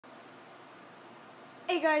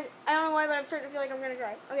Hey guys, I don't know why, but I'm starting to feel like I'm gonna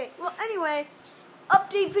cry. Okay, well anyway,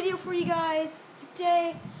 update video for you guys.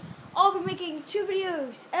 Today, I'll be making 2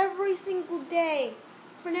 videos every single day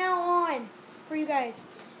from now on for you guys.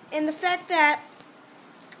 And the fact that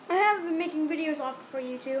I haven't been making videos often for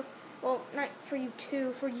you two, well, not for you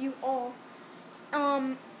two, for you all.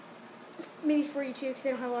 Maybe for you two because I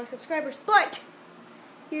don't have a lot of subscribers. But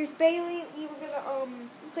here's Bailey. We were gonna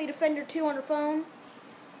play Defender 2 on her phone.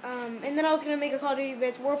 And then I was going to make a Call of Duty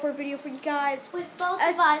Advanced Warfare video for you guys. With both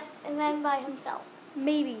of us, and then by himself.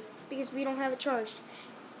 Maybe, because we don't have it charged.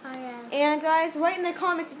 Oh, yeah. And guys, write in the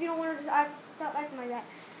comments if you don't want her to stop acting like that.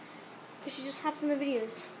 Because she just hops in the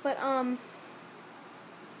videos. But, I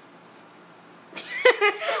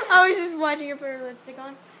was just watching her put her lipstick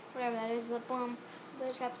on. Whatever that is, lip balm,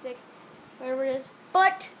 lip chapstick, whatever it is.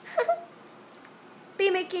 But, be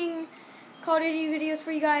making Call of Duty videos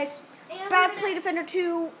for you guys. About to play Defender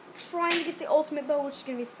 2, trying to get the ultimate build, which is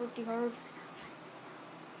going to be pretty hard.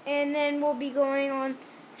 And then we'll be going on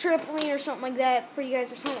trampoline or something like that for you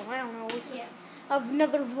guys or something. I don't know. It's just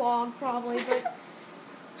another vlog probably. But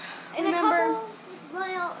in remember, a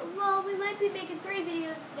couple, well, we might be making 3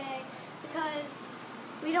 videos today because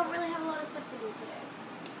we don't really have a lot of stuff to do today.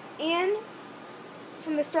 And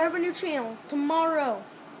from the start of a new channel, tomorrow,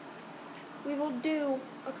 we will do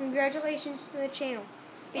a congratulations to the channel.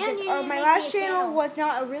 Because my last channel was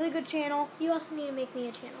not a really good channel. You also need to make me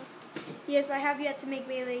a channel. Yes, I have yet to make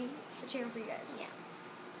Bailey a channel for you guys. Yeah.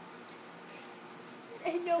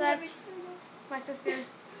 So that's my sister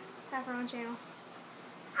have her own channel.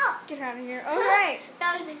 Oh, get her out of here. All right.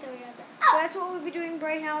 That was just a weird answer. So that's what we'll be doing.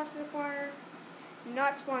 Bright House in the corner.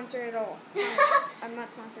 Not sponsored at all. I'm not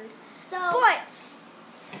sponsored. But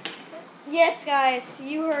yes, guys,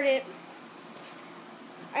 you heard it.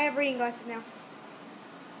 I have reading glasses now.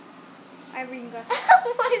 I have reading glasses.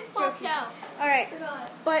 Mine's popped out. Alright.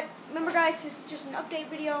 But remember guys, this is just an update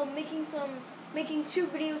video, making 2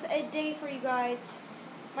 videos a day for you guys.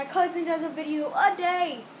 My cousin does a video a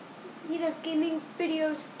day. He does gaming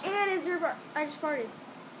videos and his Nerf. I just farted.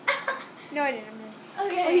 No, I didn't.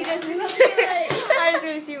 Okay. Well, he does his I was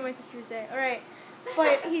going to see what my sister would say. Alright.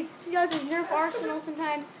 But he does his Nerf Arsenal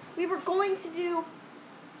sometimes. We were going to do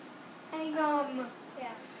a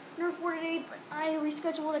Nerf war today, but I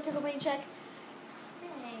rescheduled. I took a rain check.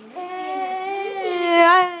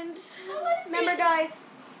 And remember, guys.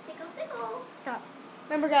 Stop.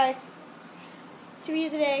 Remember, guys. 2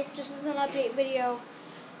 videos a day, just as an update video,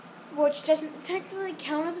 which doesn't technically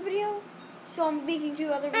count as a video. So I'm making 2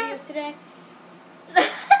 other videos today.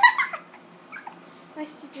 My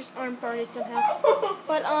sister's arm farted somehow.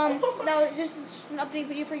 But that was just an update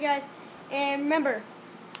video for you guys. And remember,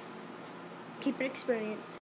 keep it experienced.